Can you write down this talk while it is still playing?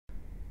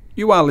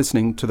You are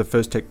listening to the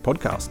First Tech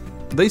Podcast.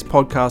 These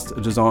podcasts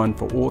are designed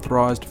for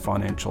authorised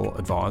financial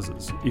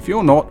advisors. If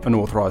you're not an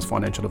authorised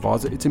financial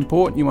advisor, it's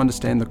important you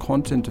understand the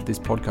content of this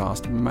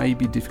podcast may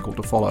be difficult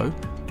to follow,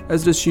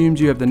 as it assumes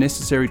you have the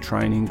necessary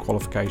training,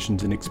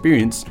 qualifications and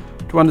experience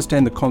to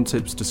understand the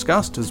concepts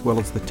discussed as well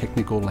as the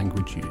technical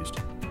language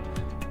used.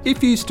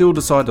 If you still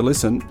decide to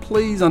listen,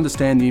 please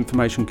understand the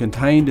information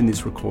contained in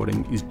this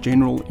recording is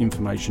general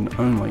information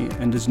only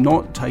and does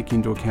not take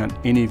into account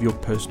any of your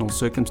personal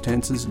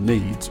circumstances,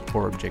 needs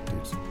or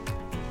objectives.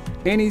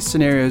 Any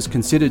scenarios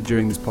considered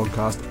during this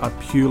podcast are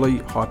purely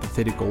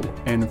hypothetical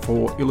and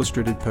for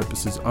illustrative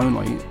purposes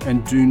only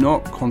and do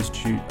not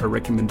constitute a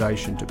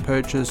recommendation to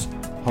purchase,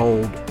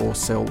 hold or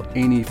sell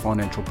any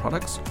financial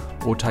products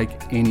or take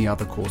any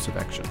other course of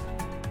action.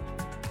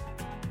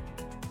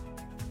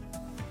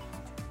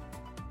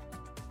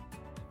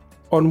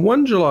 On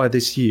 1 July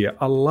this year,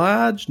 a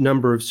large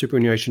number of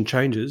superannuation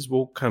changes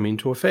will come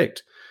into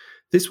effect.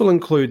 This will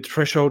include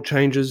threshold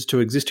changes to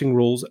existing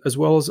rules as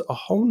well as a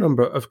whole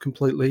number of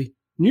completely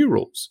new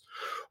rules,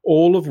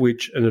 all of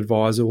which an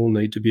advisor will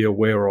need to be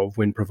aware of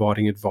when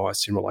providing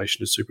advice in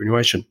relation to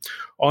superannuation.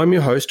 I'm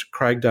your host,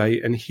 Craig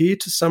Day, and here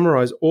to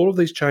summarise all of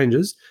these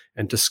changes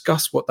and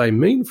discuss what they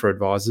mean for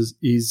advisors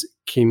is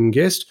Kim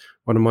Guest,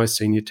 one of my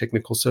senior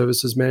technical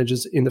services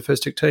managers in the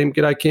First Tech team.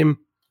 G'day, Kim.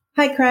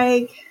 Hi,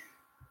 Craig.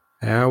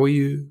 How are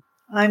you?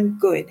 I'm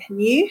good.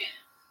 And you?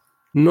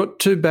 Not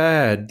too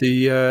bad.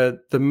 The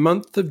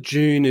month of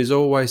June is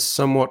always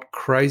somewhat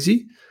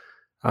crazy,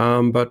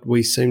 but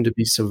we seem to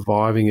be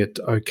surviving it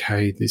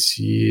okay this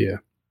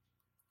year.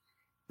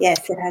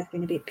 Yes, it has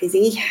been a bit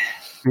busy.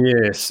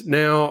 Yes.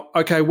 Now,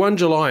 okay, 1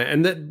 July,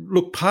 and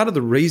part of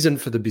the reason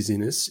for the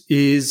busyness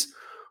is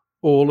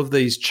all of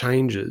these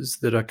changes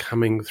that are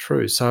coming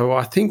through. So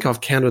I think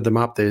I've counted them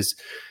up.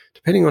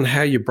 Depending on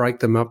how you break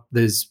them up,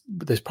 there's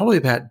probably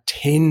about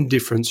 10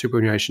 different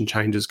superannuation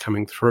changes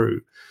coming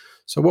through.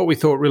 So what we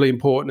thought really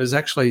important is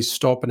actually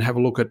stop and have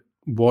a look at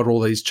what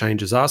all these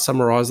changes are,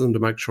 summarise them to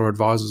make sure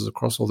advisors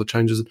across all the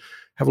changes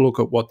have a look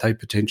at what they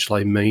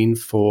potentially mean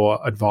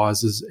for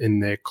advisors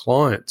and their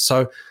clients.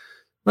 So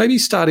maybe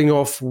starting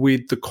off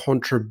with the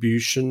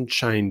contribution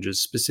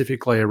changes,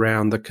 specifically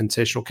around the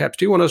concessional caps.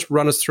 Do you want to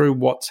run us through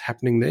what's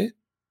happening there?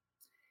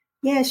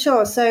 Yeah,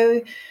 sure.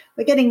 So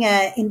we're getting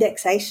an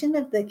indexation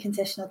of the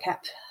concessional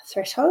cap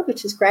threshold,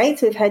 which is great.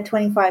 So we've had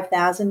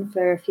 25,000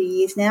 for a few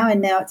years now,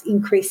 and now it's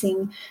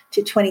increasing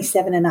to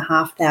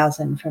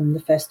 27,500 from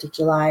the 1st of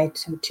July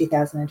to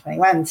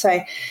 2021.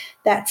 So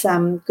that's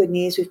good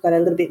news. We've got a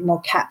little bit more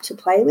cap to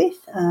play with.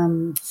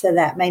 So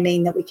that may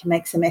mean that we can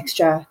make some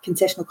extra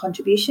concessional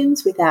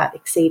contributions without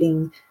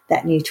exceeding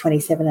that new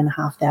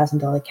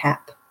 $27,500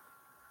 cap.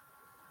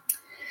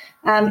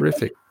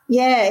 Terrific.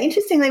 Yeah,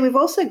 interestingly, we've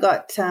also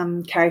got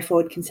carry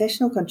forward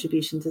concessional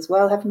contributions as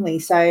well, haven't we?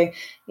 So,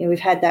 we've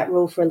had that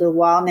rule for a little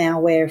while now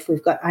where if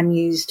we've got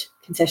unused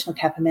concessional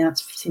cap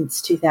amounts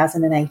since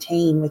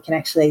 2018, we can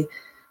actually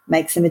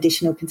make some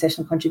additional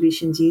concessional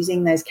contributions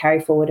using those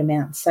carry forward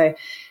amounts. So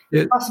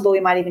it's possible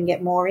we might even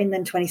get more in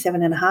than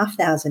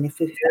 27,500 if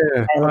we've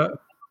available.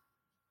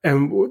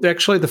 And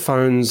actually the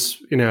phones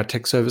in our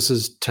tech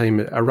services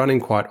team are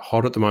running quite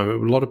hot at the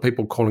moment. A lot of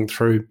people calling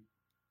through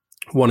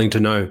wanting to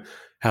know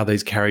how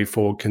these carry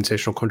forward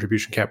concessional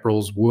contribution cap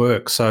rules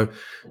work. So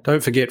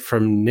don't forget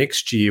from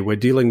next year, we're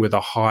dealing with a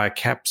higher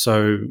cap.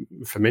 So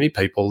for many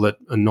people that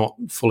are not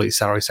fully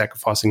salary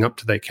sacrificing up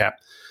to their cap,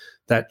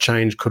 that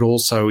change could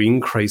also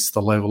increase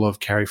the level of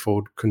carry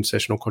forward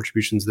concessional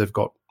contributions they've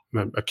got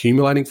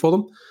accumulating for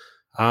them.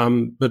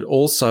 But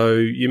also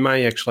you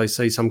may actually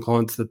see some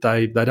clients that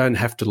they don't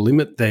have to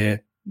limit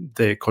their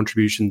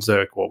contributions,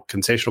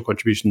 concessional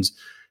contributions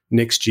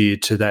next year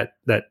to that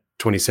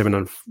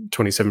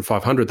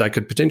 27,500, they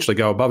could potentially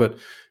go above it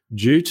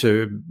due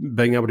to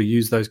being able to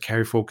use those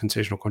carry forward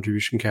concessional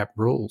contribution cap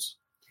rules.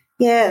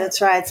 Yeah, that's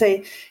right. So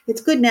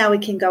it's good now we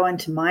can go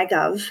onto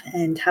MyGov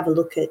and have a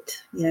look at,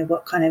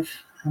 what kind of,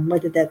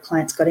 whether the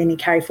client's got any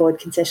carry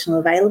forward concessional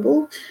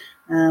available,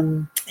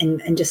 and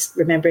just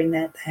remembering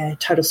that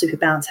total super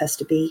balance has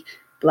to be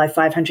below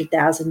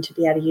 500,000 to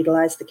be able to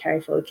utilise the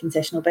carry forward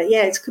concessional. But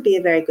yeah, it could be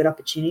a very good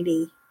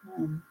opportunity.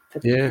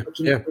 Yeah.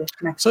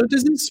 So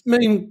does this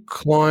mean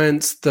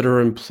clients that are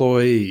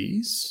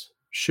employees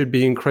should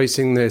be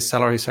increasing their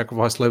salary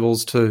sacrifice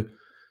levels to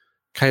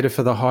cater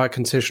for the higher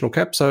concessional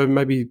cap? So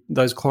maybe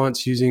those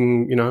clients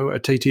using, a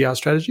TTR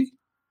strategy?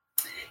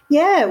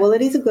 Yeah, well,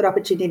 it is a good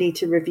opportunity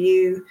to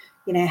review,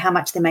 how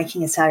much they're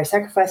making as salary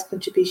sacrifice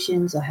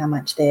contributions or how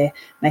much they're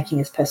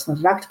making as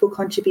personal deductible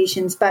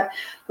contributions. But,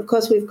 of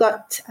course, we've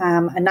got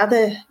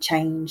another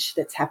change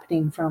that's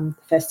happening from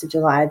the 1st of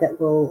July that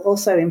will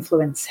also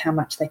influence how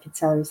much they can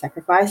salary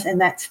sacrifice,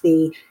 and that's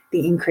the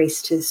increase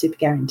to the super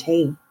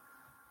guarantee.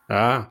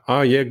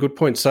 Good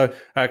point. So,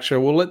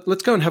 actually,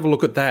 let's go and have a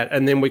look at that,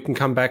 and then we can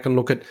come back and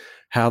look at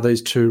how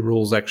these two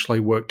rules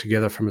actually work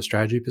together from a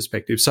strategy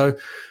perspective. So,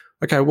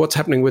 okay, what's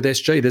happening with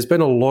SG? There's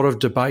been a lot of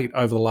debate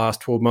over the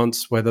last 12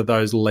 months whether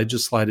those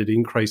legislated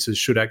increases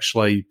should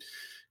actually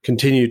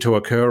continue to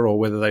occur or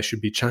whether they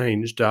should be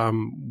changed.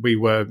 We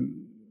were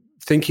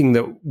thinking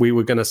that we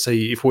were going to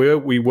see, if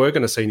we were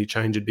going to see any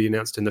change, it'd be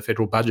announced in the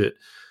federal budget,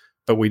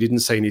 but we didn't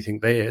see anything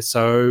there.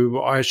 So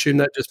I assume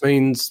that just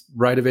means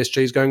rate of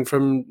SG is going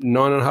from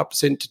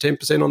 9.5% to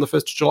 10% on the 1st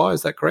of July.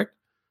 Is that correct?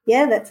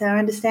 Yeah, that's our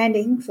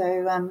understanding. So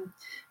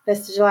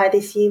 1st of July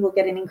this year, we'll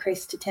get an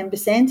increase to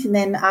 10%. And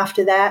then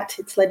after that,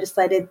 it's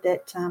legislated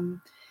that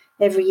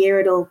every year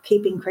it'll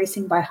keep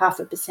increasing by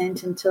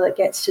 0.5% until it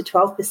gets to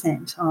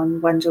 12%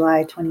 on 1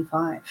 July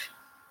 25.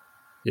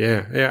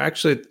 Yeah.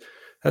 Actually,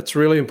 that's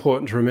really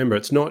important to remember.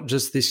 It's not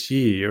just this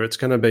year. It's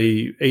going to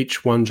be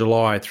each 1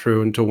 July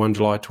through until 1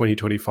 July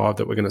 2025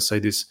 that we're going to see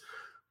this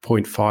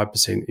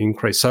 0.5%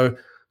 increase. So I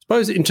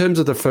suppose in terms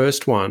of the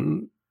first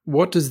one,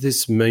 what does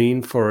this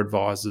mean for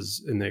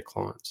advisors and their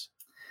clients?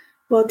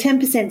 Well,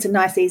 10% is a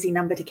nice, easy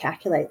number to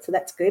calculate, so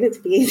that's good. It's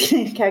a bit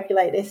easy to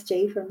calculate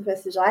SG from the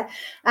 1st of July.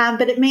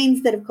 But it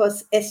means that, of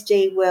course,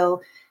 SG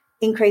will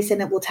increase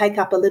and it will take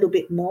up a little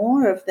bit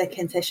more of the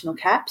concessional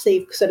cap. So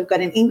you've sort of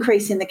got an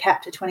increase in the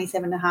cap to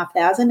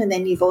 27,500, and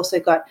then you've also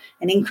got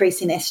an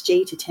increase in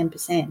SG to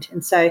 10%.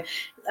 And so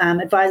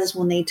advisors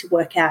will need to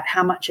work out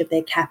how much of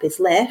their cap is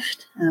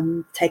left,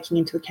 taking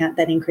into account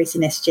that increase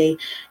in SG,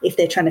 if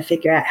they're trying to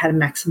figure out how to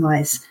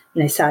maximise,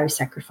 salary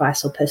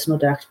sacrifice or personal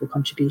deductible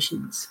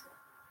contributions.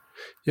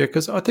 Yeah,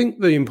 because I think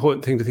the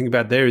important thing to think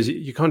about there is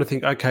you kind of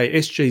think, okay,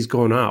 SG's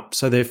gone up,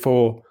 so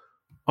therefore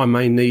I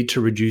may need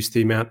to reduce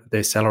the amount that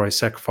they're salary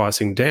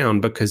sacrificing down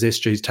because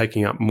SG is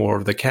taking up more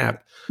of the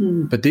cap.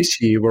 But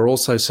this year, we're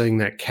also seeing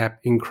that cap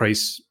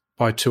increase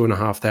by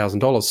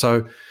 $2,500.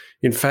 So,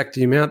 in fact,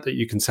 the amount that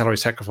you can salary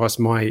sacrifice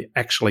might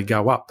actually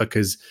go up,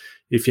 because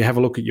if you have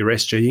a look at your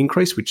SG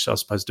increase, which I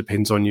suppose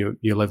depends on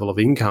your level of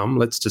income,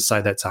 let's just say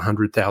that's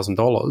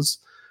 $100,000,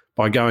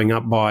 by going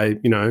up by,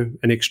 an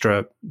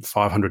extra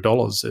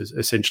 $500,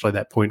 essentially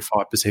that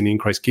 0.5%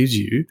 increase gives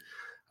you.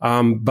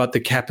 But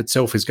the cap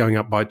itself is going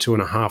up by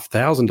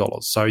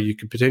 $2,500. So you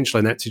could potentially,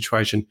 in that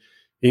situation,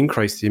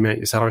 increase the amount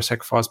you salary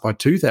sacrifice by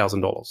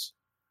 $2,000.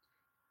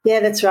 Yeah,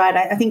 that's right.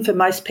 I think for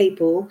most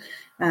people,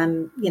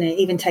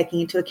 even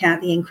taking into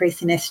account the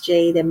increase in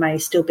SG, there may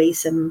still be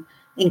some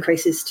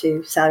increases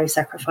to salary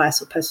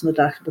sacrifice or personal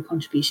deductible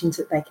contributions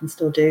that they can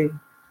still do.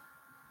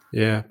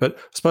 Yeah, but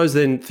I suppose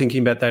then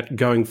thinking about that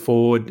going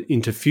forward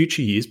into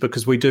future years,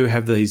 because we do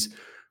have these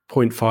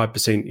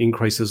 0.5%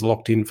 increases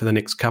locked in for the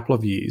next couple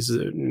of years.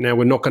 Now,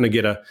 we're not going to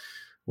get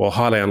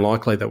highly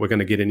unlikely that we're going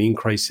to get an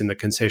increase in the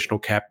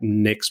concessional cap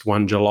next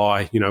 1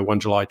 July, 1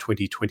 July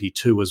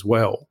 2022 as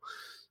well.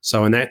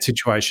 So in that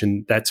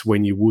situation, that's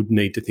when you would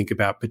need to think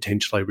about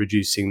potentially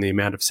reducing the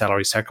amount of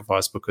salary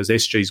sacrifice, because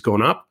SG's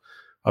gone up.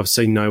 I've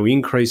seen no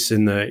increase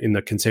in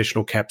the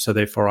concessional cap, so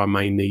therefore I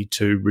may need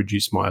to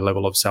reduce my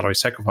level of salary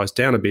sacrifice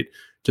down a bit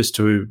just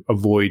to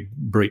avoid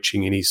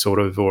breaching any sort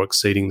of or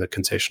exceeding the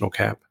concessional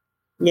cap.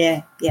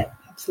 Yeah,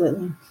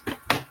 absolutely.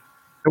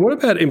 And what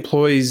about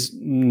employees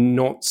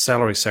not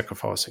salary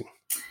sacrificing?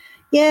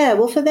 Yeah,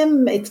 well, for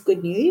them, it's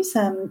good news.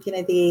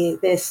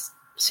 Their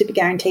super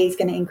guarantee is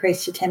going to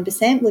increase to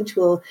 10%, which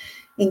will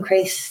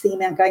increase the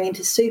amount going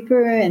into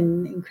super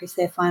and increase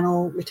their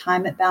final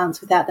retirement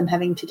balance without them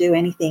having to do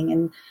anything.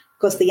 And of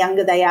course, the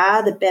younger they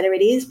are, the better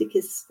it is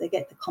because they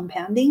get the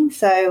compounding.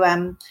 So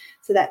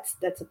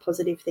that's a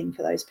positive thing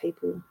for those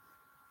people.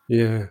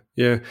 Yeah.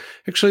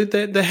 Actually,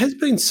 there has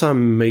been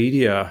some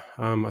media,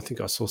 I think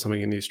I saw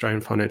something in the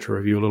Australian Financial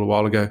Review a little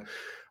while ago,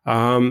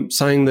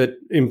 saying that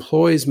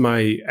employers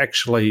may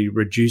actually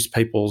reduce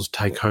people's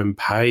take-home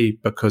pay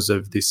because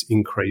of this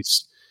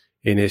increase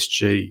in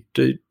SG.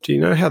 Do you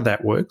know how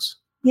that works?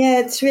 Yeah,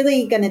 it's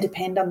really going to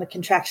depend on the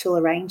contractual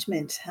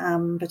arrangement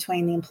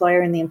between the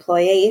employer and the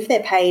employee. If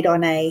they're paid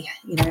on a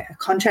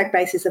contract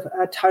basis,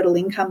 a total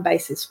income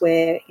basis,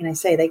 where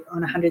say they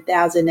on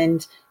 100,000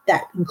 and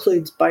that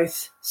includes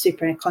both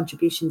super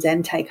contributions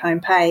and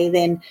take-home pay,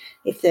 then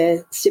if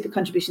the super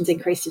contributions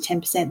increase to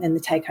 10%, then the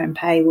take-home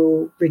pay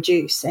will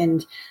reduce.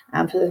 And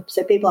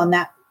so people on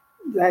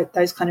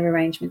those kind of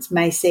arrangements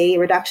may see a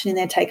reduction in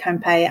their take-home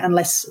pay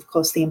unless, of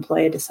course, the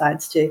employer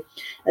decides to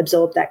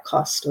absorb that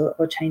cost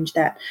or change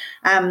that.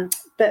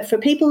 But for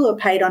people who are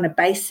paid on a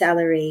base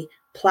salary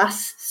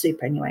plus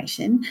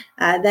superannuation,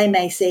 they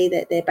may see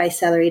that their base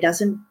salary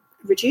doesn't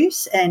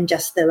reduce and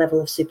just the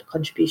level of super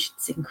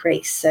contributions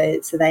increase. So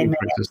they may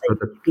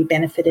actually be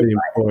benefited by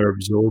that. The employer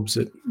absorbs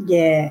it.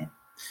 Yeah.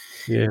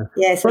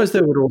 I suppose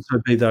there would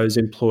also be those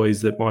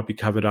employees that might be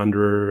covered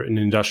under an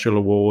industrial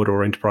award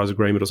or enterprise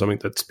agreement or something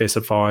that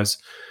specifies,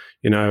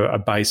 a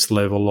base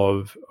level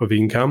of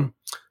income.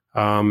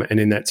 And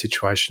in that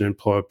situation, an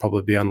employer would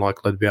probably be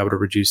unlikely to be able to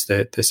reduce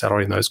their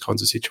salary in those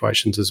kinds of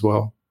situations as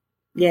well.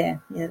 Yeah,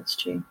 that's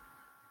true.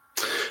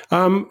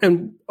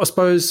 And I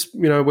suppose,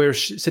 we're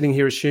sitting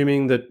here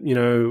assuming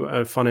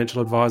that,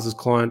 financial advisors'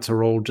 clients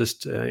are all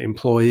just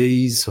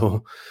employees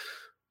or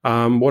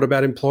what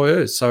about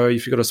employers? So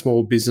if you've got a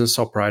small business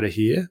operator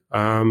here,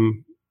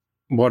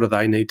 what do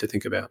they need to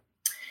think about?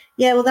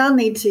 Yeah, well, they'll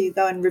need to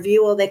go and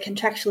review all their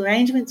contractual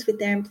arrangements with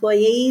their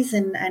employees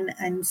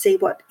and see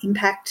what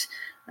impact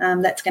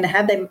that's going to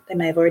have. They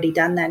may have already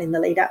done that in the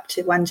lead up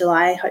to 1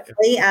 July,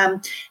 hopefully,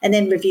 and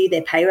then review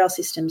their payroll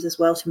systems as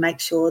well to make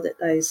sure that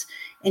those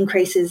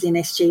increases in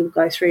SG will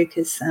go through,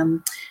 because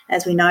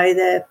as we know,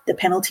 the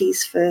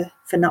penalties for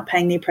not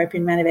paying the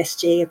appropriate amount of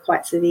SG are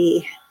quite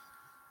severe.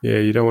 Yeah,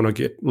 you don't want to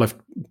get left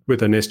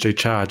with an SG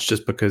charge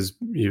just because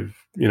your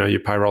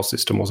payroll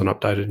system wasn't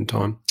updated in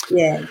time.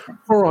 Yeah.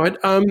 All right.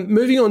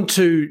 Moving on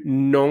to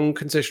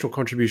non-concessional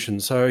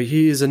contributions. So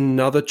here's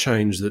another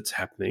change that's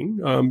happening.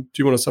 Do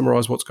you want to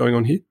summarise what's going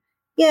on here?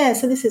 Yeah,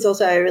 so this is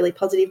also a really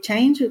positive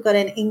change. We've got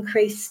an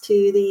increase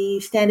to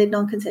the standard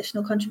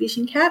non-concessional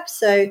contribution cap.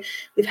 So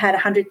we've had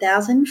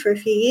 100,000 for a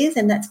few years,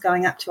 and that's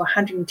going up to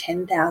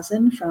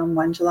 110,000 from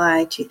 1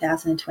 July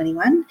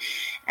 2021.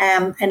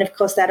 And of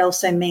course, that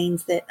also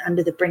means that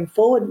under the bring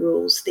forward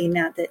rules, the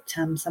amount that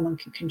someone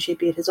can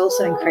contribute has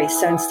also increased.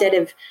 So instead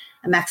of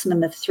a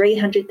maximum of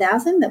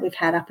 300,000 that we've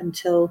had up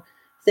until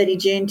 30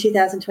 June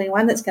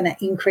 2021, that's going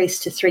to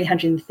increase to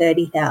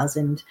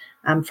 330,000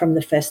 from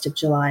the 1st of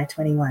July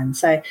 21.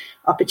 So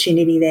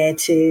opportunity there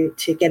to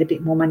get a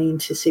bit more money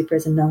into super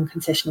as a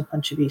non-concessional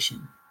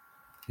contribution.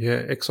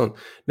 Yeah, excellent.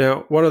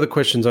 Now, one of the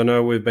questions I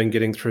know we've been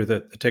getting through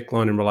the tech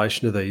line in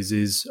relation to these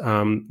is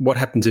what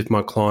happens if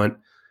my client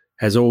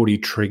has already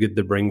triggered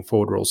the bring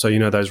forward rule? So,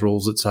 those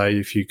rules that say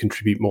if you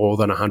contribute more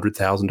than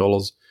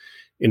 $100,000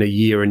 in a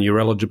year and you're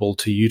eligible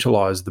to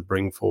utilise the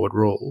bring forward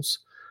rules,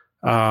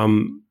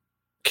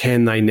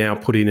 can they now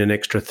put in an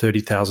extra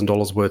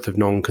 $30,000 worth of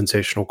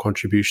non-concessional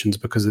contributions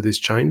because of this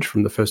change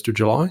from the 1st of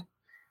July?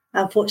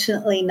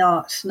 Unfortunately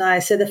not,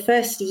 no. So the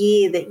first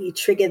year that you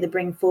trigger the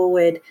bring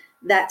forward,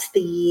 that's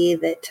the year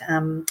that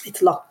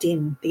it's locked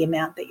in, the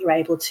amount that you're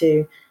able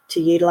to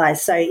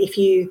utilise. So if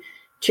you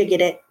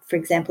triggered it, for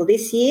example,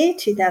 this year,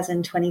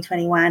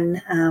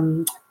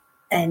 2020-21,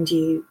 and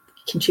you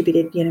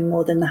contributed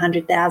more than the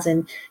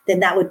 100,000, then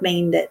that would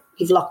mean that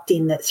you've locked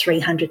in that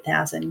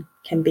 300,000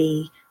 can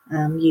be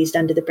used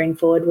under the bring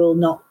forward rule,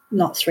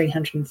 not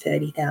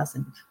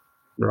 330,000.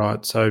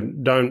 Right. So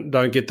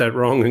don't get that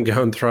wrong and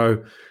go and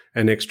throw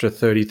an extra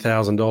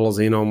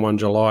 $30,000 in on 1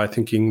 July,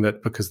 thinking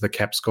that because the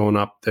cap's gone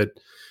up, that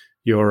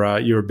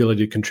your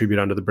ability to contribute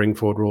under the bring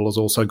forward rule has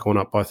also gone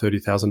up by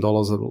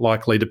 $30,000.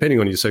 Likely, depending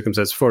on your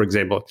circumstances. For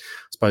example, I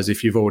suppose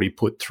if you've already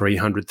put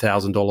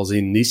 $300,000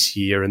 in this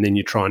year, and then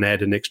you try and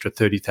add an extra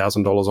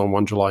 $30,000 on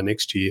 1 July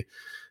next year,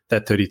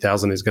 that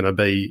 $30,000 is going to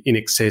be in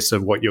excess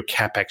of what your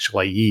cap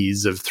actually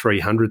is of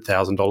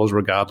 $300,000,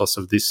 regardless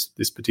of this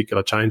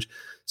particular change.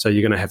 So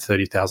you're going to have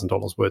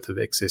 $30,000 worth of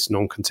excess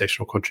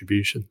non-concessional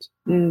contributions.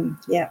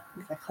 Yeah,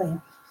 exactly.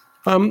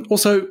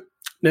 Also,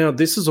 now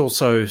this is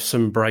also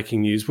some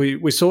breaking news.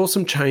 We saw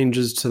some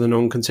changes to the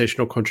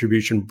non-concessional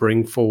contribution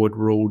bring forward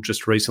rule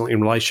just recently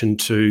in relation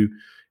to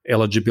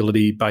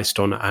eligibility based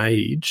on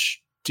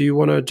age. Do you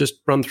want to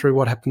just run through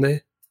what happened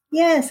there?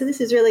 Yeah, so this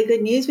is really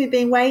good news. We've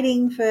been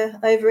waiting for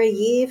over a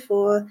year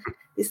for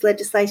this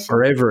legislation.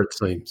 Forever, it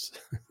seems.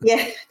 Yeah,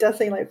 it does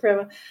seem like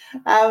forever.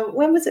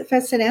 When was it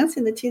first announced?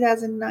 In the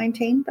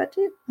 2019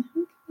 budget?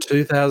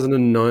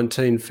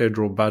 2019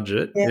 federal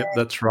budget. Yeah. Yep,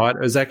 that's right.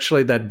 It was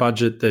actually that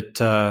budget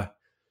that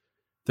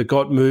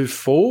got moved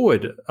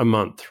forward a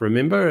month,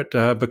 remember?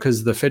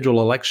 Because the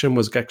federal election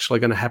was actually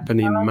going to happen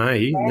in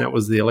May, and that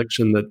was the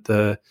election that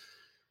the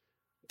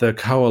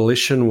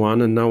coalition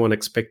won, and no one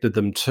expected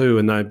them to.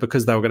 And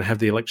because they were going to have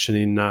the election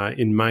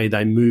in May,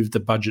 they moved the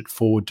budget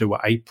forward to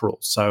April.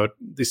 So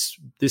this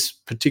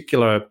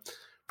particular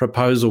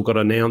proposal got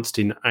announced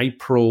in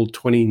April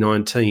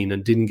 2019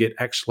 and didn't get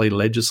actually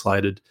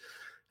legislated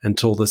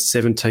until the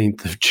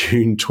 17th of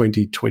June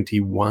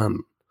 2021,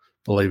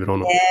 believe it or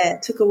not. Yeah,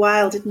 it took a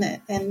while, didn't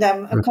it? And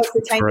of course,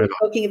 the change we're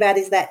talking about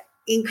is that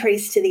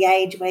increase to the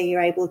age where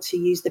you're able to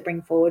use the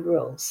bring forward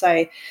rule.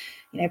 So,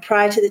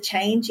 prior to the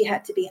change, you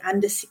had to be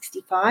under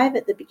 65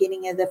 at the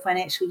beginning of the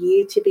financial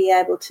year to be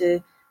able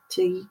to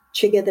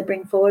trigger the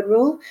bring forward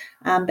rule.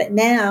 But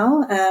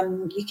now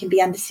you can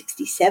be under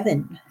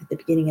 67 at the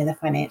beginning of the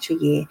financial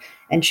year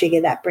and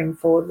trigger that bring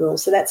forward rule.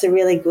 So that's a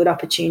really good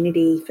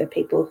opportunity for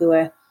people who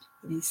are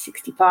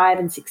 65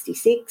 and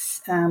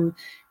 66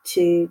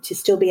 to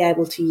still be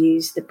able to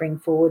use the bring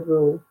forward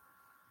rule.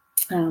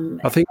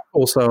 I think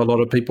also a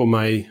lot of people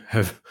may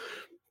have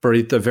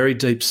breathed a very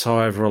deep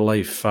sigh of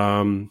relief.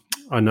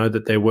 I know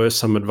that there were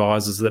some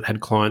advisors that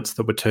had clients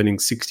that were turning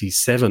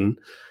 67,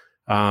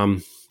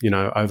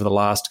 over the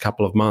last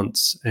couple of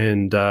months.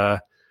 And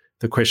the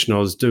question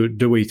was,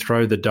 do we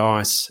throw the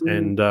dice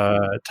and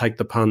take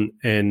the punt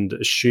and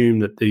assume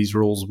that these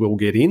rules will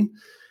get in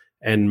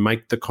and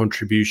make the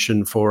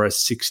contribution for a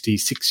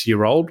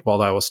 66-year-old while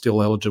they were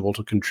still eligible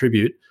to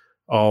contribute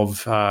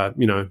of,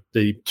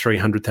 the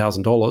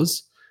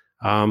 $300,000.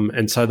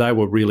 And so they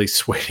were really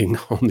sweating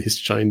on this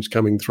change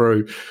coming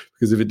through,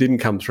 because if it didn't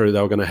come through,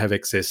 they were going to have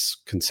excess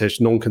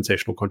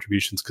non-concessional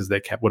contributions because their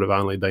cap would have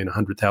only been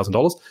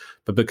 $100,000.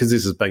 But because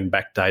this has been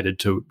backdated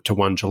to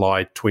 1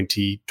 July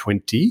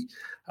 2020,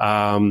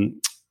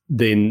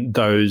 then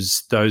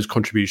those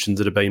contributions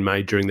that have been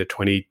made during the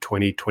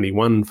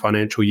 2020-21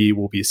 financial year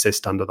will be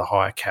assessed under the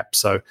higher cap.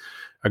 So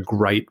a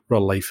great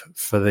relief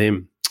for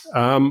them.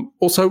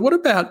 Also, what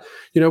about,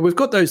 we've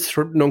got those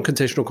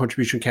non-concessional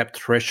contribution cap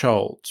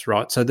thresholds,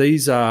 right? So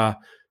these are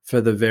for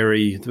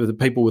the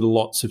people with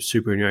lots of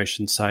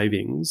superannuation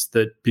savings,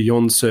 that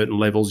beyond certain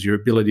levels, your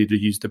ability to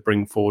use the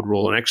bring forward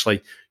rule and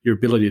actually your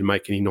ability to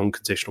make any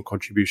non-concessional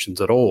contributions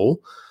at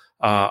all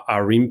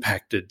are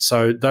impacted.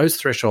 So those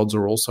thresholds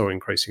are also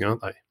increasing,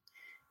 aren't they?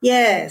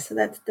 Yeah, so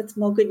that's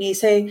more good news.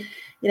 So,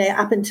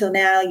 up until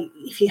now,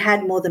 if you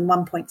had more than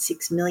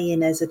 1.6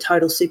 million as a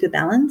total super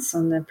balance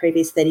on the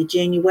previous 30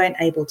 June, you weren't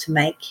able to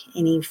make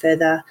any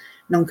further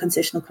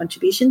non-concessional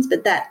contributions,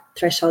 but that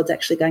threshold's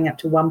actually going up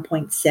to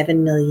 1.7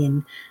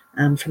 million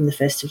from the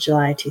 1st of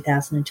July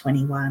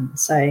 2021.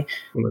 So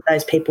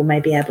those people may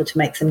be able to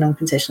make some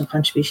non-concessional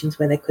contributions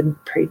where they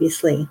couldn't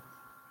previously.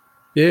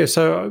 Yeah,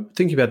 so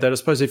thinking about that, I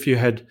suppose if you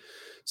had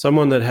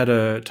someone that had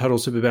a total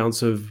super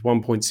balance of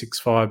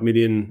 1.65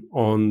 million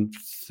on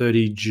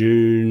 30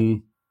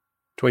 June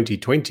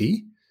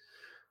 2020,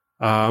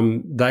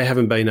 they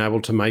haven't been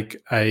able to make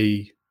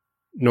a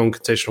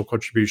non-concessional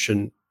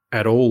contribution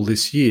at all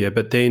this year.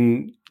 But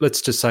then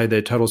let's just say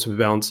their total super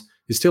balance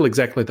is still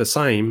exactly the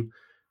same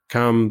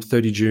come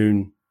 30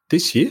 June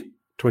this year,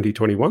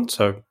 2021.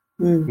 So,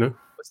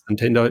 less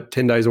than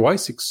 10 days away,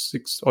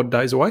 six odd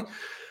days away.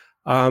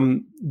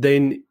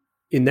 Then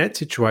in that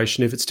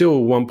situation, if it's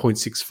still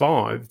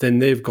 1.65, then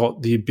they've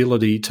got the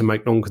ability to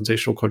make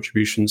non-concessional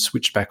contributions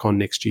switch back on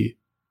next year.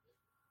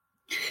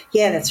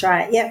 Yeah, that's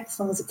right. Yeah, as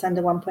long as it's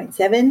under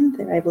 1.7,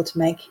 they're able to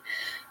make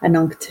a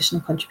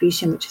non-concessional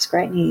contribution, which is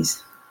great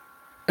news.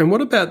 And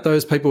what about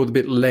those people with a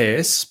bit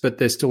less, but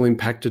they're still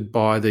impacted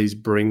by these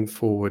bring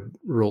forward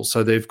rules?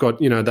 So they've got,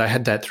 they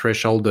had that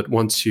threshold that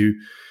once you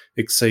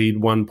exceed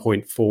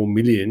 1.4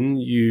 million,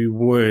 you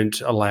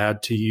weren't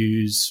allowed to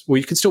use, well,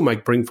 you could still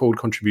make bring forward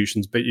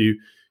contributions, but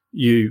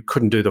you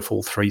couldn't do the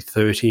full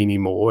 330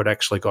 anymore. It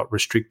actually got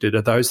restricted.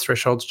 Are those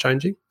thresholds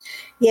changing?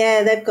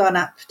 Yeah, they've gone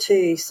up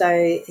too. So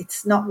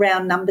it's not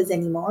round numbers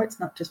anymore. It's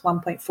not just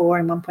 1.4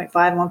 and 1.5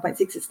 and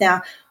 1.6. It's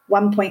now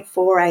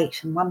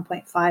 1.48 and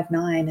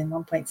 1.59 and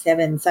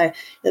 1.7. So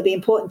it'll be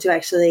important to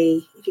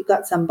actually, if you've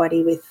got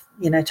somebody with,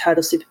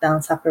 total super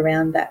balance up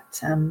around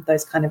that,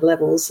 those kind of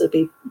levels, it'll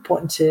be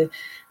important to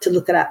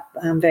look it up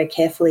very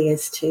carefully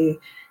as to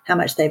how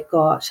much they've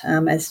got,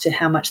 as to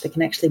how much they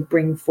can actually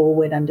bring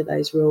forward under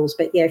those rules.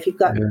 But yeah, if you've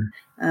got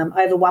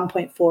over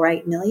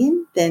 1.48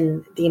 million,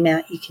 then the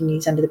amount you can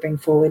use under the bring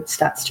forward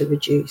starts to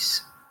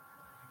reduce.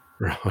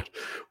 Right.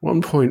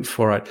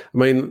 1.48. I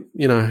mean,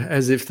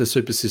 as if the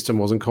super system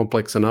wasn't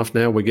complex enough,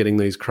 now we're getting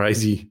these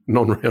crazy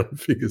non-round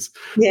figures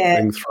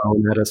being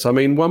thrown at us. I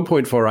mean,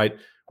 1.48,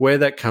 where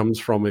that comes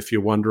from, if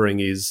you're wondering,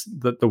 is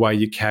that the way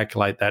you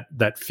calculate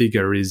that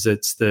figure is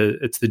it's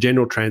the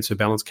general transfer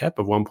balance cap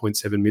of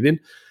 1.7 million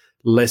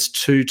less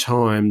 2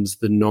 times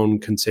the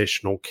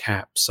non-concessional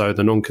cap. So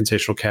the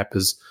non-concessional cap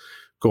has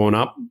gone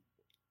up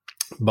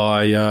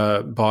by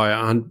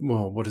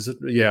what is it?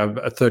 Yeah,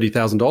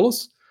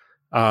 $30,000.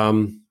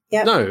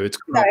 No, it's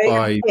gone up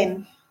by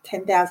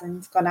 10,000.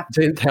 It's gone up.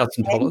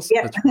 $10,000.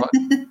 Yep.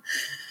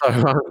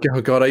 That's right.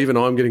 Oh God, even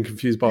I'm getting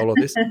confused by all of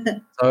this.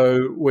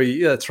 So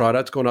that's right.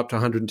 It's gone up to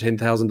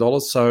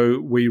 $110,000. So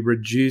we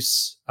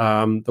reduce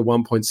the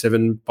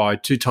 1.7 by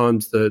 2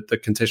 times the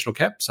concessional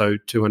cap, so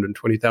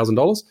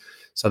 $220,000.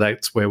 So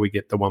that's where we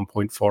get the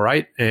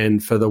 1.48.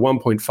 And for the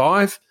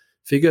 1.5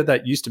 figure,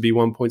 that used to be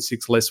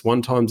 1.6 less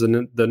 1 times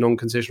the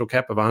non-concessional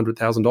cap of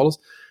 $100,000.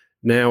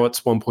 Now it's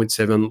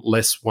 1.7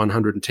 less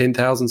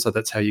 110,000, so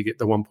that's how you get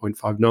the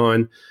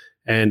 1.59.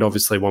 And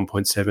obviously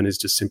 1.7 is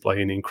just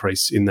simply an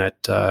increase in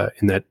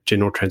that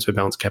general transfer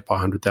balance cap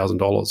by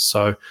 $100,000.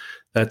 So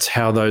that's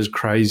how those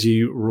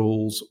crazy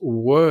rules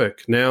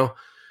work. Now,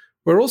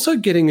 we're also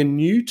getting a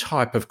new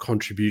type of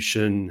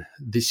contribution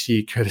this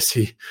year,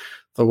 courtesy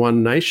the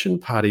One Nation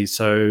Party.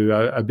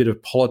 So a bit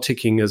of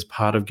politicking as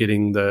part of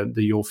getting the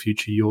Your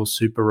Future, Your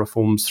Super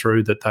reforms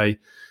through, that they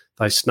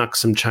snuck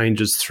some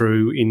changes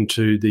through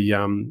into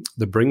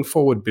the Bring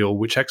Forward bill,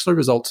 which actually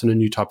results in a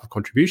new type of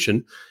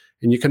contribution.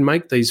 And you can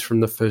make these from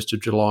the 1st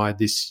of July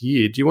this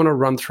year. Do you want to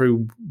run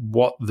through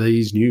what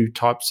these new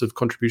types of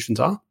contributions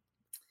are?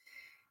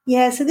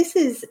 Yeah, so this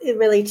is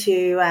really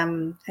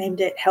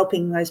aimed at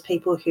helping those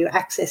people who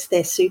access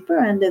their super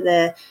under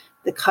the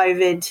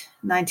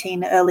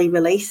COVID-19 early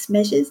release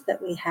measures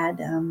that we had,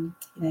 in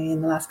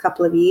the last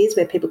couple of years,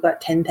 where people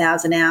got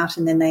 $10,000 out,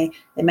 and then they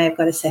may have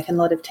got a second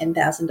lot of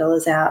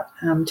 $10,000 out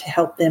to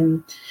help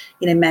them,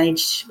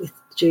 manage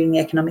during the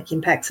economic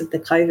impacts of the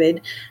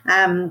COVID.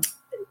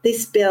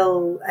 This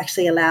bill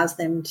actually allows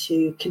them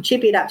to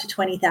contribute up to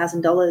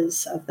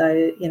 $20,000 of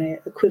the,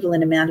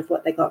 equivalent amount of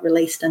what they got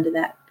released under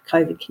that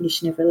COVID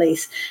condition of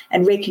release,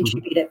 and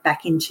recontribute it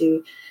back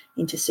into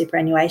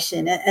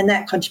superannuation. And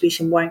that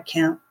contribution won't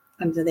count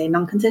under their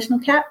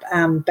non-concessional cap,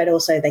 but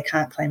also they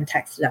can't claim a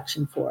tax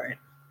deduction for it.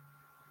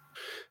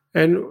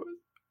 And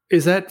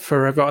is that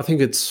forever? I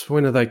think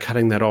when are they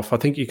cutting that off? I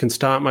think you can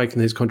start making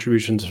these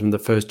contributions from the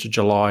 1st of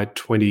July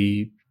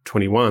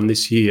 2021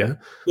 this year.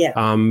 Yeah.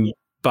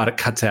 But it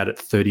cuts out at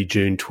 30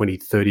 June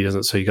 2030,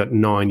 doesn't it? So you've got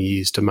 9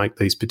 years to make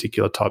these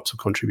particular types of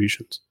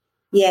contributions.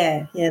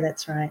 Yeah,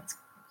 that's right. It's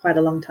quite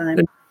a long time.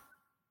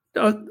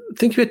 And,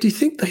 do you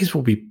think these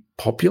will be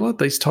popular,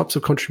 these types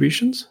of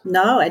contributions?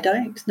 No, I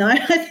don't. No,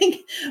 I think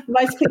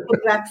most people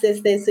who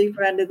access their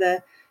super under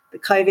the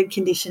COVID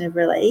condition of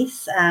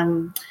release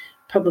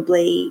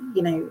probably,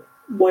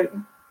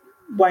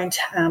 won't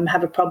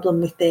have a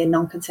problem with their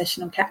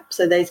non-concessional cap.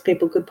 So those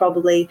people could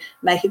probably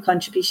make a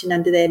contribution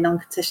under their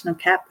non-concessional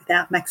cap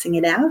without maxing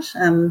it out.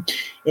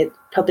 It'd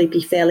probably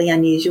be fairly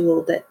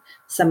unusual that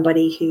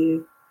somebody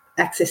who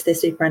accessed their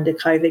super under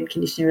COVID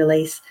condition of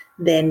release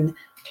then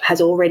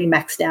has already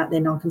maxed out their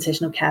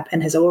non-concessional cap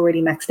and has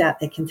already maxed out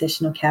their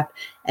concessional cap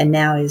and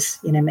now is,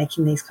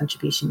 making these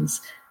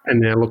contributions. And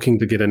now looking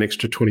to get an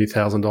extra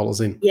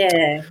 $20,000 in.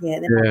 Yeah.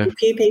 There might be a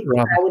few people.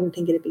 Right. I wouldn't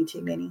think it'd be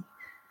too many.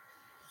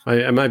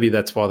 And maybe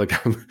that's why the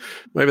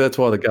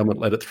government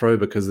let it through,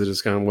 because they're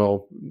just going,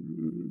 well,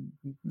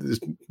 this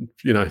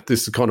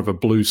is kind of a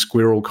blue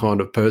squirrel kind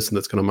of person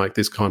that's going to make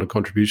this kind of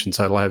contribution,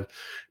 so it'll have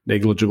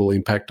negligible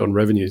impact on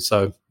revenue.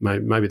 So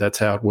maybe that's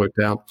how it worked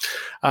out.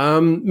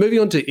 Moving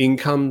on to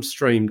income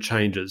stream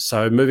changes.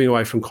 So moving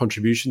away from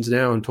contributions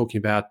now and talking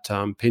about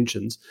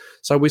pensions.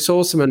 So we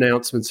saw some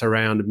announcements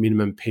around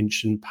minimum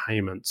pension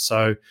payments.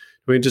 So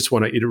we just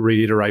want to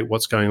reiterate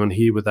what's going on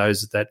here with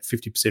that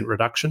 50%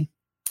 reduction.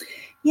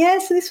 Yeah,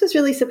 so this was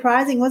really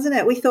surprising, wasn't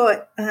it? We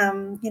thought,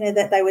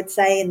 that they would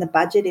say in the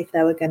budget if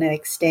they were going to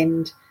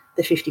extend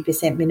the 50%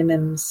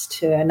 minimums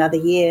to another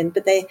year,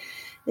 but they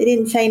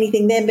didn't say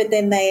anything then. But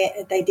then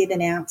they did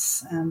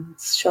announce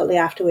shortly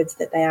afterwards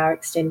that they are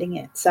extending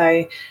it.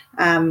 So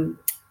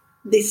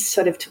this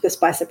sort of took us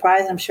by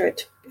surprise. I'm sure it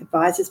took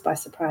advisors by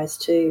surprise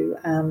too.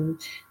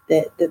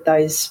 That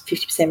those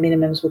 50%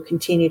 minimums will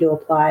continue to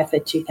apply for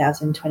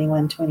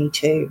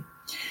 2021-22.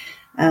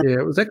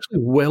 It was actually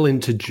well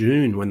into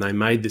June when they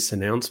made this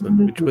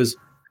announcement, which was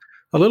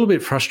a little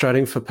bit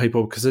frustrating for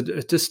people because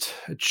it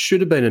should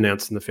have been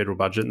announced in the federal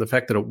budget, and the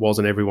fact that it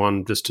wasn't,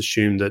 everyone just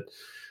assumed that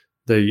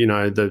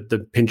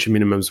the pension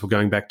minimums were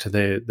going back to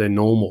their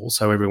normal,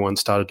 so everyone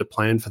started to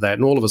plan for that,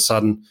 and all of a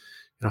sudden,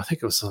 I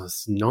think it was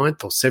the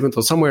 9th or 7th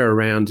or somewhere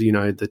around the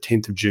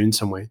 10th of June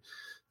somewhere,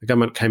 the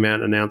government came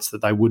out and announced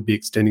that they would be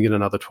extending it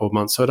another 12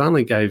 months. So it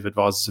only gave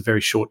advisors a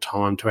very short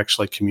time to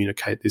actually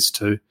communicate this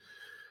to.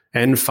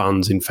 And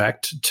funds, in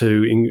fact,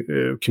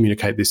 to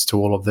communicate this to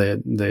all of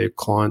their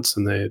clients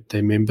and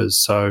their members.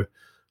 So,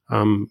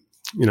 it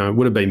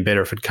would have been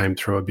better if it came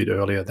through a bit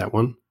earlier, that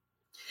one.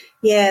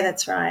 Yeah,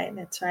 that's right.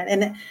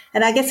 And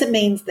I guess it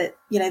means that,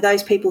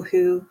 those people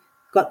who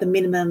got the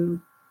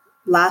minimum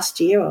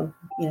last year or,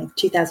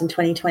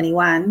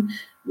 2020-21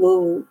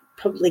 will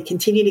probably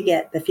continue to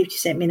get the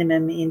 50%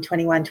 minimum in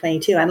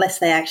 21-22 unless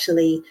they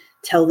actually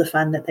tell the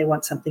fund that they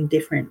want something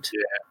different.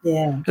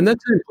 Yeah. And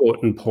that's an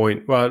important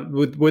point. Well,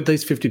 with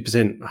these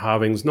 50%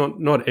 halvings,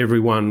 not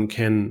everyone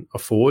can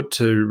afford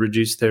to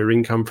reduce their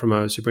income from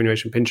a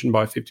superannuation pension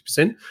by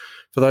 50%.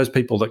 For those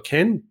people that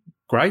can,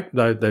 great.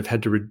 They've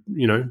had to,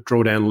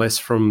 draw down less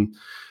from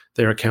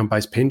their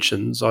account-based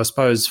pensions. I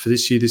suppose for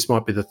this year, this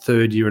might be the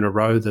third year in a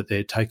row that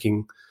they're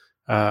taking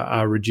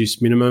a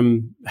reduced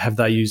minimum. Have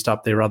they used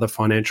up their other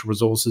financial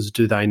resources?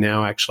 Do they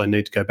now actually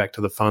need to go back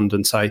to the fund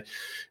and say,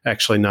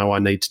 actually, no, I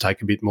need to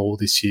take a bit more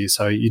this year?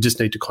 So you just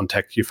need to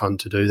contact your fund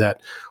to do that.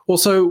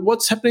 Also,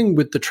 what's happening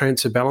with the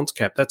transfer balance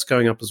cap? That's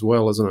going up as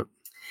well, isn't it?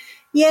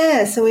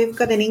 Yeah, so we've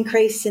got an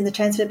increase in the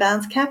transfer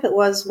balance cap. It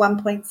was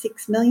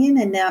 1.6 million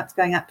and now it's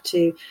going up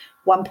to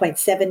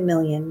 1.7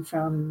 million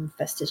from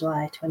 1st of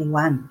July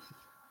 21.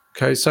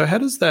 Okay, so how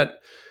does that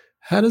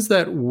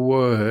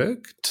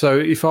work? So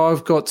if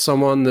I've got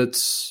someone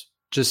that's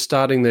just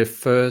starting their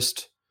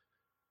first,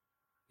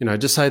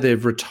 just say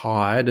they've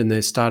retired and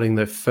they're starting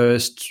their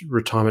first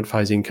retirement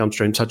phase income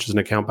stream, such as an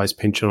account-based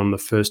pension on the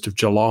 1st of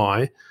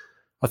July,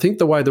 I think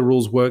the way the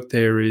rules work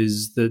there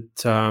is that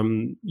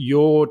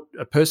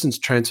a person's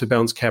transfer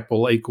balance cap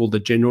will equal the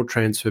general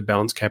transfer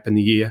balance cap in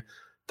the year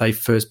they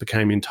first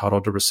became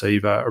entitled to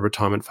receive a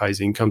retirement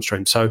phase income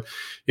stream. So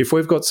if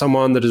we've got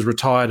someone that is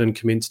retired and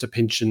commenced a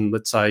pension,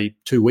 let's say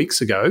 2 weeks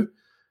ago,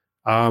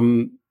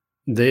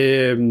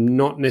 they're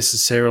not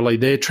necessarily,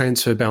 their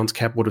transfer balance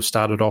cap would have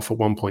started off at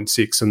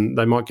 1.6 and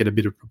they might get a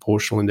bit of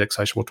proportional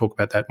indexation. We'll talk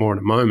about that more in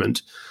a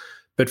moment.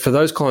 But for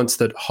those clients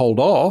that hold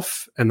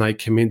off and they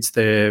commence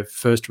their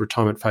first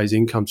retirement phase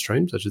income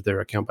stream, such as their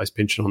account-based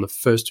pension on the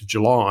 1st of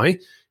July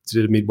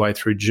instead of midway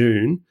through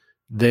June,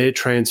 their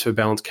transfer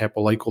balance cap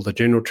will equal the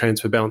general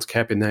transfer balance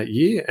cap in that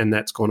year, and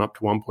that's gone up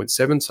to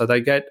 1.7. So they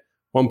get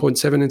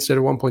 1.7 instead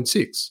of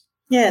 1.6.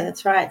 Yeah,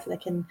 that's right. So they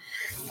can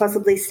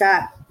possibly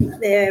start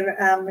their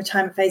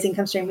retirement phase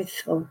income stream with,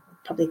 or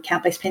probably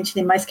account-based pension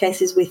in most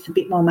cases, with a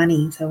bit more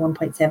money, so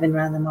 1.7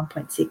 rather than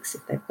 1.6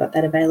 if they've got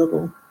that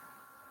available.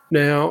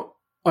 Now,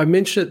 I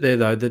mentioned it there,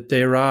 though, that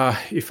there are,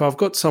 if I've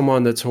got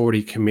someone that's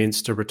already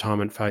commenced a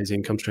retirement phase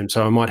income stream,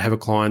 so I might have a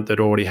client that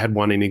already had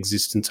one in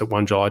existence at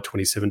 1 July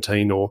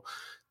 2017, or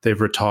they've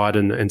retired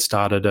and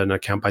started an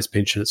account-based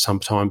pension at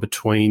some time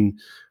between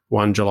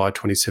 1 July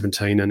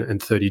 2017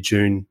 and 30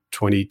 June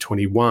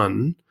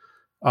 2021,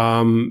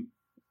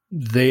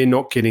 they're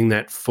not getting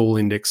that full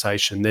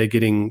indexation. They're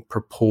getting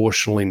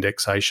proportional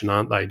indexation,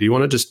 aren't they? Do you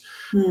want to just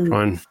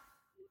try and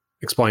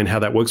explain how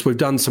that works? We've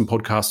done some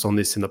podcasts on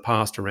this in the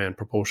past around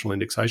proportional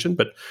indexation,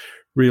 but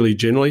really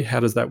generally, how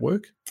does that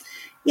work?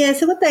 Yeah,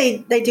 so what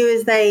they do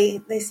is they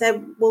say,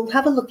 well,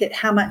 have a look at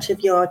how much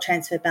of your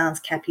transfer balance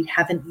cap you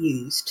haven't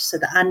used, so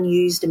the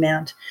unused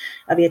amount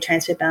of your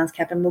transfer balance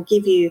cap, and we'll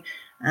give you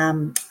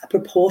a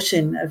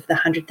proportion of the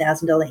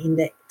 $100,000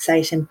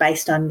 indexation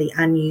based on the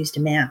unused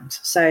amount.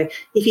 So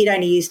if you'd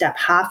only used up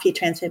half your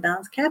transfer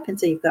balance cap, and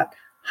so you've got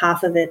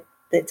half of it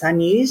that's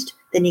unused,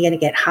 then you're going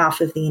to get half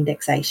of the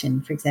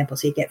indexation, for example.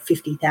 So you get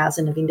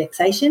 50,000 of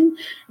indexation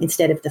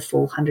instead of the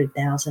full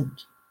 100,000.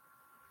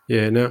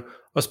 Yeah, now,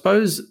 I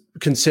suppose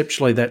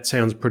conceptually that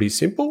sounds pretty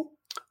simple,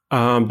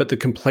 but the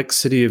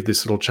complexity of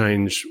this little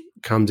change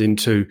comes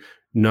into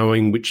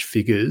knowing which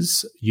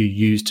figures you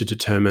use to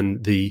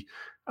determine the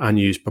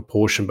unused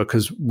proportion,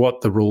 because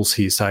what the rules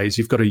here say is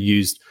you've got to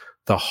use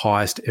the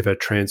highest ever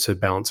transfer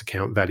balance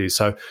account value.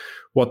 So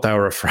what they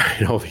were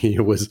afraid of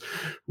here was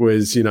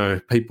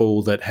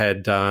people that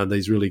had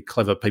these really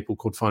clever people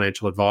called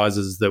financial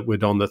advisors that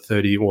would on the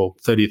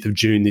 30th of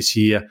June this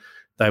year,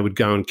 they would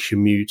go and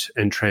commute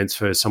and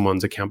transfer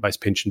someone's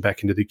account-based pension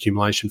back into the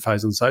accumulation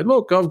phase and say,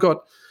 look, I've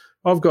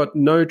got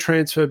no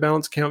transfer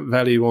balance account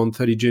value on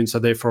 30 June, so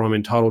therefore I'm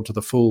entitled to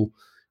the full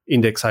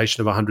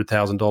indexation of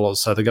 $100,000.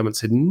 So the government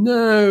said,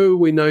 no,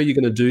 we know you're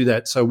going to do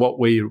that. So what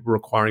we're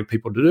requiring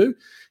people to do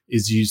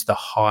is use the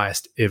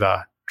highest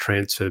ever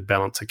transfer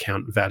balance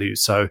account value.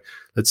 So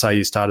let's say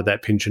you started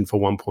that pension for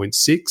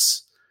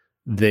 1.6,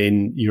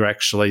 then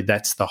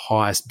that's the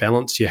highest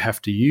balance you have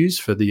to use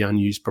for the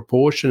unused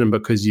proportion. And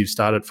because you've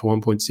started for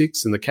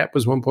 1.6 and the cap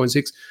was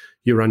 1.6,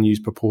 your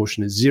unused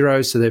proportion is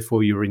 0. So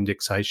therefore your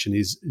indexation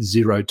is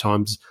 0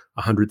 times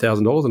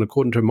 $100,000. And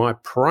according to my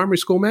primary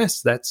school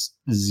maths, that's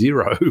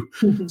 0.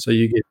 So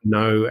you get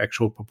no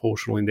actual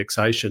proportional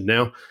indexation.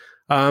 Now,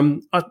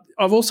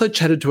 I've also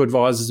chatted to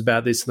advisors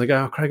about this, and they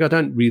go, Craig, I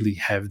don't really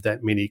have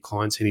that many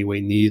clients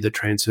anywhere near the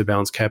transfer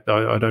balance cap.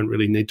 I don't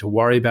really need to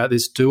worry about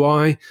this, do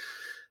I?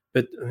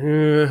 But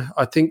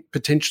I think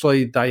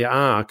potentially they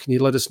are. Can you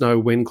let us know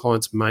when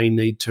clients may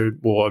need to,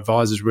 or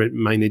advisors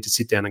may need to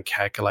sit down and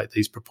calculate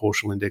these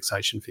proportional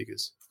indexation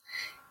figures?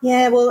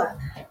 Yeah, well,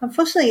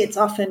 unfortunately, it's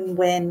often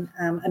when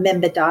a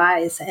member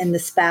dies and the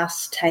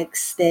spouse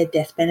takes their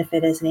death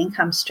benefit as an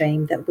income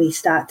stream that we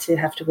start to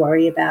have to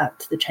worry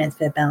about the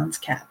transfer balance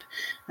cap.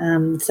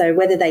 So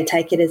whether they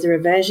take it as a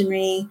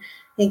reversionary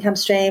income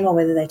stream or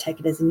whether they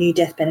take it as a new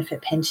death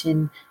benefit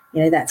pension,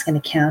 that's going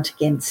to count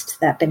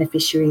against that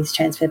beneficiary's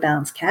transfer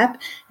balance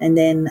cap. And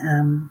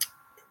then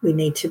we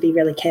need to be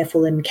really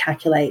careful and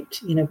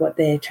calculate, what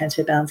their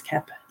transfer balance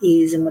cap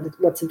is and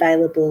what's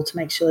available to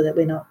make sure that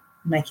we're not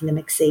making them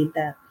exceed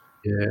that.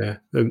 Yeah,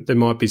 there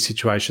might be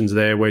situations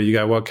there where you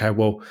go, okay,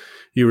 well,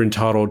 you're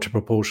entitled to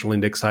proportional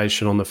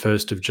indexation on the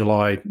 1st of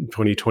July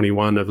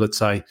 2021 of, let's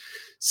say,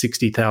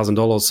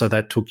 $60,000. So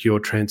that took your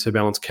transfer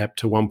balance cap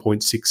to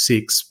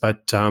 1.66.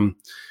 But,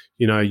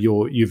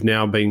 you've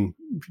now been,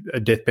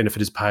 a death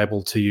benefit is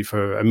payable to you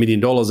for $1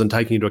 million, and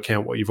taking into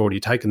account what you've already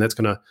taken, that's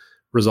going to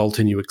result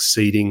in you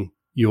exceeding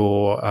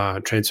your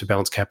transfer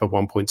balance cap of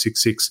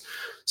 1.66.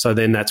 So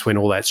then that's when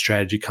all that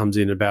strategy comes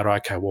in about,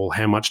 okay, well,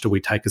 how much do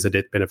we take as a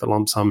death benefit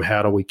lump sum?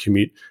 How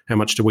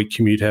much do we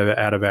commute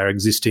out of our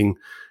existing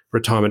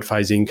retirement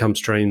phase income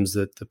streams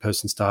that the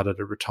person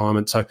started at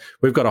retirement? So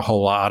we've got a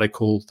whole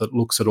article that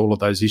looks at all of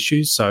those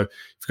issues. So if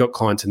you've got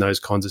clients in those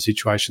kinds of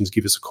situations,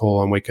 give us a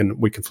call and we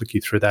can flick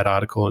you through that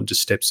article and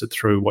just steps it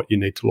through what you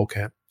need to look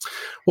at.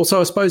 Also,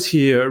 I suppose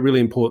here a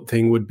really important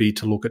thing would be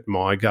to look at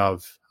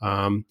MyGov,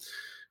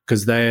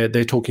 because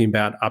they're talking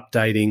about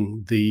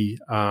updating the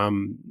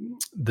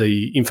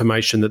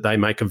information that they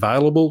make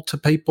available to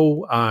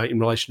people in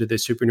relation to their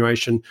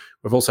superannuation.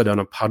 We've also done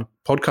a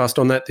podcast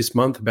on that this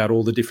month about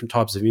all the different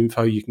types of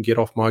info you can get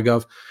off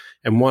MyGov,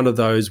 and one of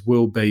those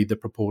will be the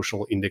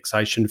proportional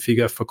indexation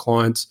figure for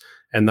clients,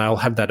 and they'll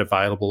have that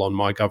available on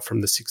MyGov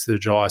from the 6th of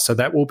July. So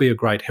that will be a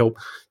great help.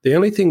 The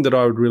only thing that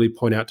I would really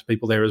point out to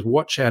people there is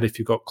watch out if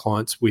you've got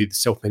clients with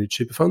self-managed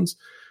super funds,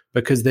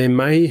 because there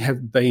may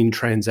have been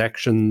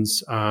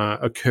transactions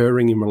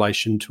occurring in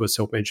relation to a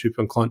self-managed super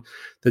fund client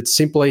that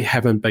simply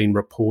haven't been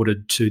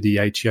reported to the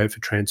ATO for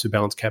transfer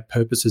balance cap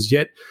purposes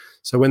yet.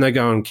 So when they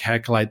go and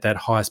calculate that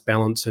highest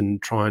balance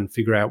and try and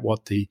figure out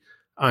what the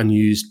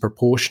unused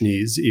proportion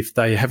is, if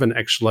they haven't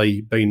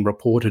actually been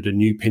reported a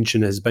new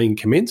pension has been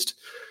commenced,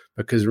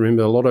 because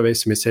remember, a lot of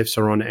SMSFs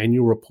are on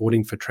annual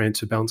reporting for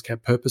transfer balance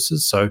cap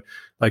purposes. So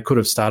they could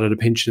have started a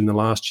pension in the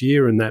last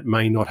year and that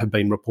may not have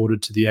been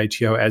reported to the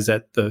ATO as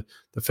at the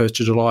 1st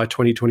of July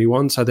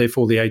 2021. So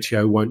therefore, the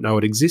ATO won't know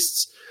it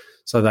exists.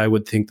 So they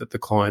would think that the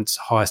client's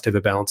highest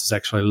ever balance is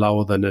actually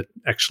lower than it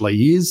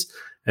actually is,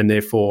 and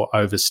therefore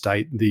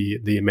overstate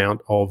the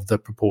amount of the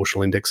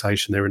proportional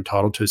indexation they're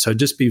entitled to. So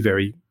just be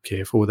very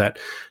careful with that.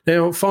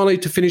 Now, finally,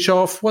 to finish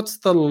off, what's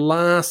the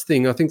last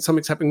thing? I think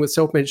something's happening with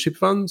self-managed super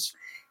funds.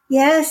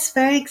 Yes,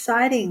 very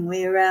exciting.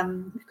 We've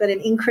got an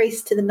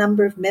increase to the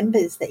number of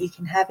members that you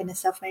can have in a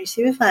self-managed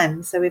super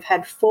fund. So we've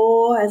had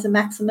 4 as a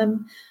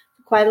maximum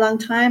for quite a long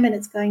time, and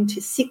it's going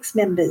to 6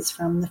 members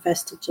from the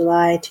 1st of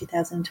July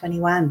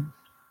 2021.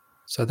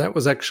 So that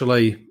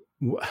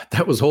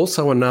was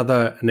also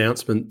another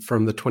announcement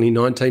from the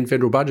 2019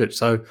 federal budget.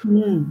 So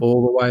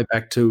all the way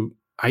back to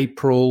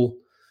April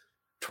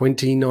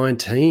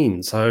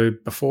 2019. So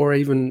before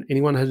even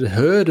anyone had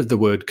heard of the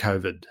word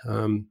COVID,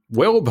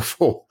 well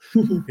before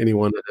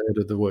anyone had heard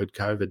of the word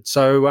COVID.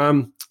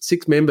 So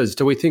 6 members.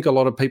 Do we think a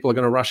lot of people are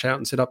going to rush out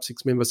and set up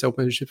 6-member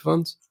self-managed super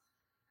funds?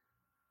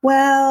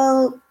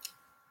 Well,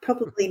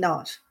 probably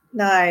not.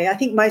 No, I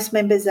think most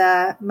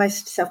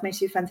self-managed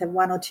super funds have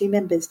 1 or 2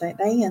 members, don't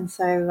they? And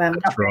so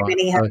not very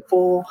many have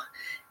 4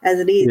 as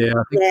it is. Yeah,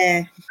 I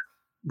think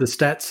the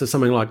stats are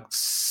something like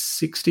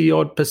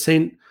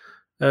 60-odd%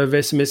 of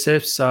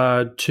SMSFs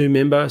are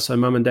 2-member, so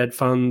mum and dad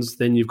funds.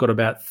 Then you've got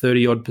about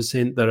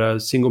 30-odd% that are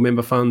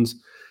single-member funds.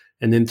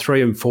 And then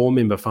 3 and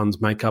 4-member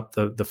funds make up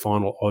the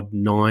final odd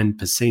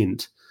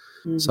 9%.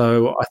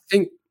 So I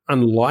think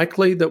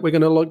unlikely that we're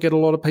going to get a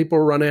lot of people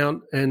run out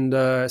and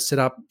set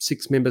up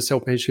 6-member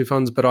self-managed super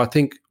funds. But I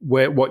think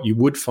what you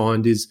would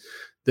find is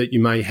that you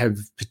may have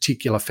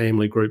particular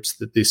family groups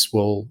that this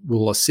will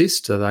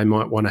assist. So they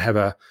might want to have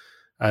a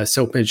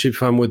self-managed super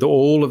fund with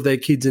all of their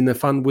kids in the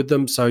fund with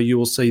them. So you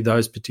will see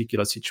those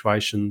particular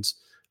situations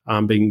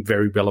being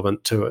very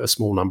relevant to a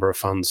small number of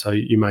funds. So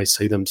you may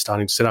see them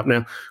starting to set up.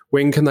 Now,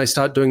 when can they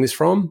start doing this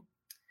from?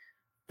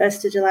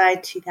 1st of July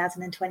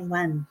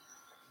 2021.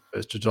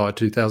 1st of July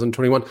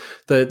 2021.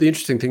 The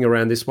interesting thing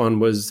around this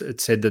one was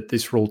it said that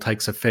this rule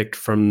takes effect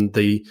from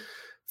the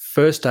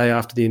first day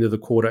after the end of the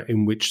quarter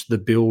in which the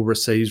bill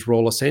receives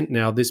royal assent.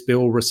 Now, this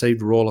bill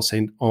received royal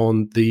assent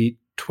on the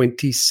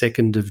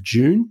 22nd of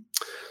June.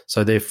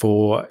 So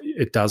therefore,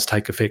 it does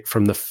take effect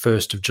from the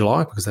 1st of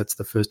July because that's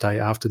the first day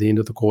after the end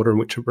of the quarter in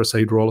which it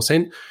received royal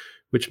assent,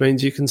 which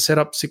means you can set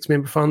up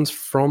 6-member funds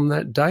from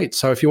that date.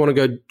 So if you want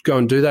to go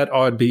and do that,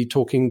 I'd be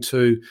talking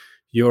to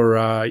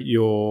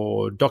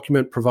your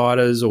document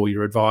providers or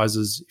your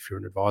advisors. If you're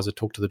an advisor,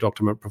 talk to the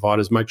document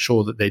providers. Make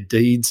sure that their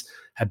deeds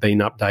have been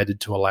updated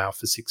to allow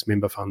for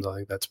 6-member funds. I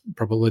think that's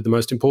probably the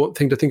most important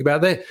thing to think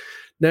about there.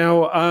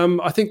 Now,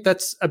 I think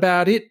that's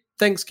about it.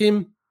 Thanks,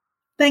 Kim.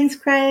 Thanks,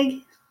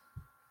 Craig.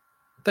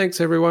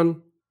 Thanks,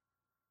 everyone.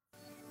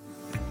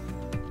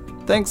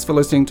 Thanks for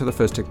listening to the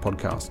First Tech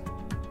Podcast.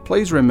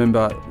 Please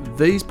remember,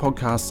 these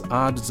podcasts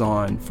are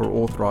designed for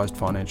authorised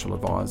financial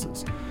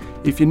advisors.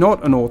 If you're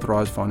not an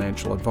authorised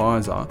financial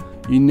advisor,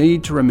 you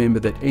need to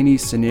remember that any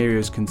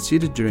scenarios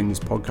considered during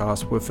this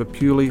podcast were for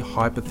purely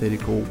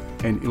hypothetical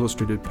and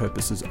illustrative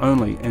purposes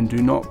only and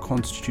do not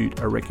constitute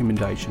a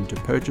recommendation to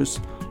purchase,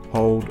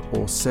 hold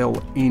or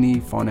sell any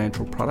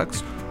financial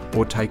products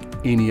or take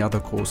any other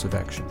course of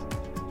action.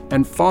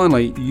 And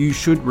finally, you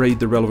should read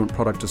the relevant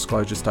product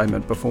disclosure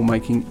statement before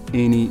making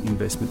any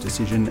investment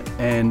decision,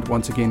 and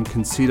once again,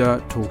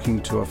 consider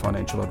talking to a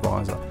financial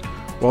advisor.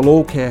 While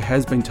all care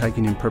has been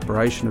taken in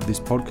preparation of this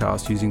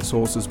podcast using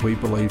sources we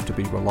believe to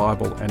be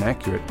reliable and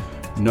accurate,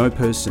 no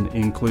person,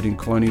 including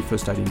Colonial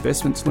First State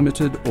Investments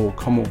Limited or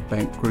Commonwealth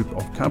Bank Group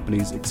of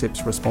Companies,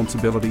 accepts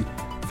responsibility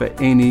for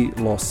any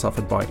loss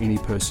suffered by any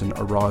person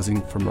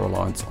arising from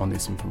reliance on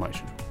this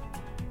information.